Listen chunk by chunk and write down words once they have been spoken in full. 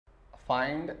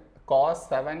Find cos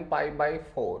 7 pi by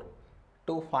 4.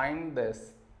 To find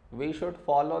this, we should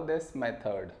follow this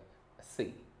method.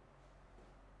 See,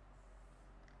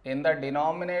 in the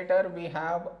denominator we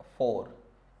have 4,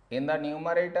 in the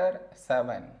numerator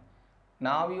 7.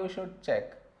 Now you should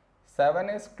check 7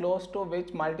 is close to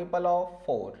which multiple of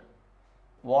 4.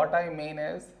 What I mean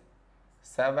is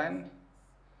 7,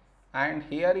 and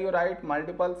here you write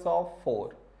multiples of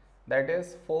 4, that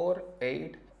is 4,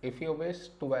 8, if you wish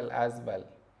 12 as well.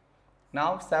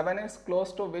 Now 7 is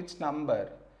close to which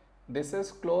number? This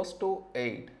is close to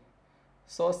 8.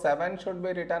 So 7 should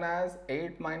be written as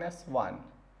 8 minus 1.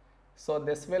 So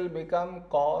this will become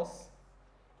cos,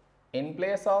 in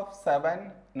place of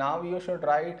 7, now you should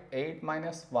write 8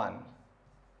 minus 1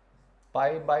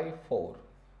 pi by 4.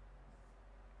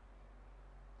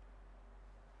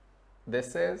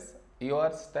 This is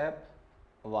your step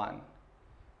 1.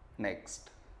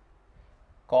 Next,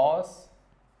 cos.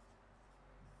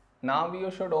 Now you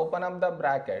should open up the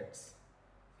brackets.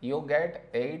 You get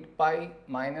 8 pi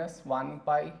minus 1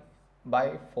 pi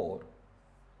by 4.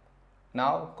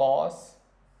 Now cos,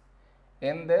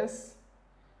 in this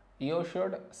you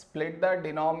should split the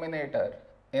denominator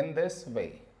in this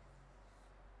way.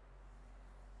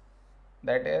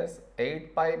 That is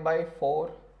 8 pi by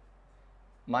 4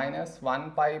 minus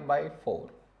 1 pi by 4.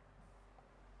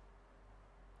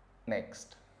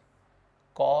 Next,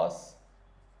 cos.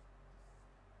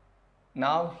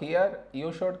 Now here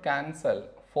you should cancel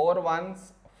 4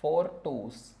 1s, 4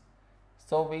 2s.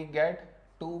 So we get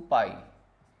 2 pi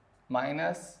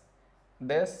minus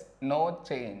this no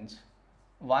change,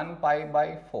 1 pi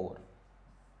by 4.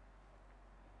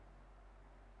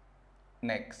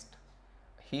 Next,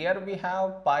 here we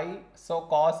have pi, so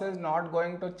cos is not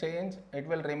going to change, it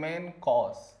will remain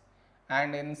cos,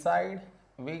 and inside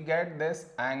we get this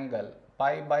angle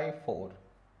pi by 4.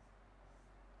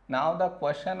 Now the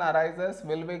question arises,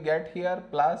 will we get here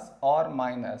plus or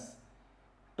minus?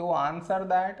 To answer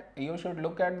that, you should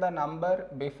look at the number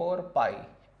before pi,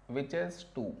 which is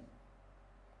 2,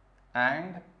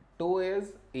 and 2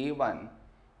 is even,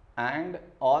 and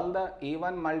all the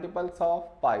even multiples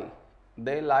of pi,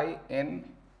 they lie in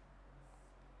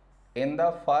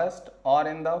the first or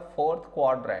in the fourth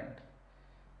quadrant.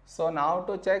 So now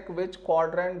to check which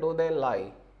quadrant do they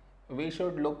lie, we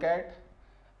should look at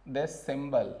this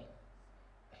symbol.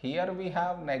 Here we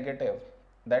have negative,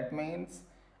 that means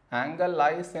angle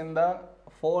lies in the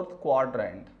fourth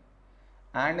quadrant,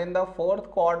 and in the fourth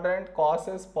quadrant cos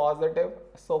is positive,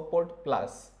 so put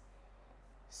plus.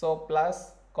 So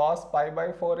plus cos pi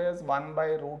by 4 is 1 by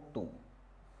root 2.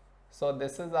 So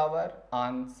this is our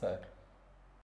answer.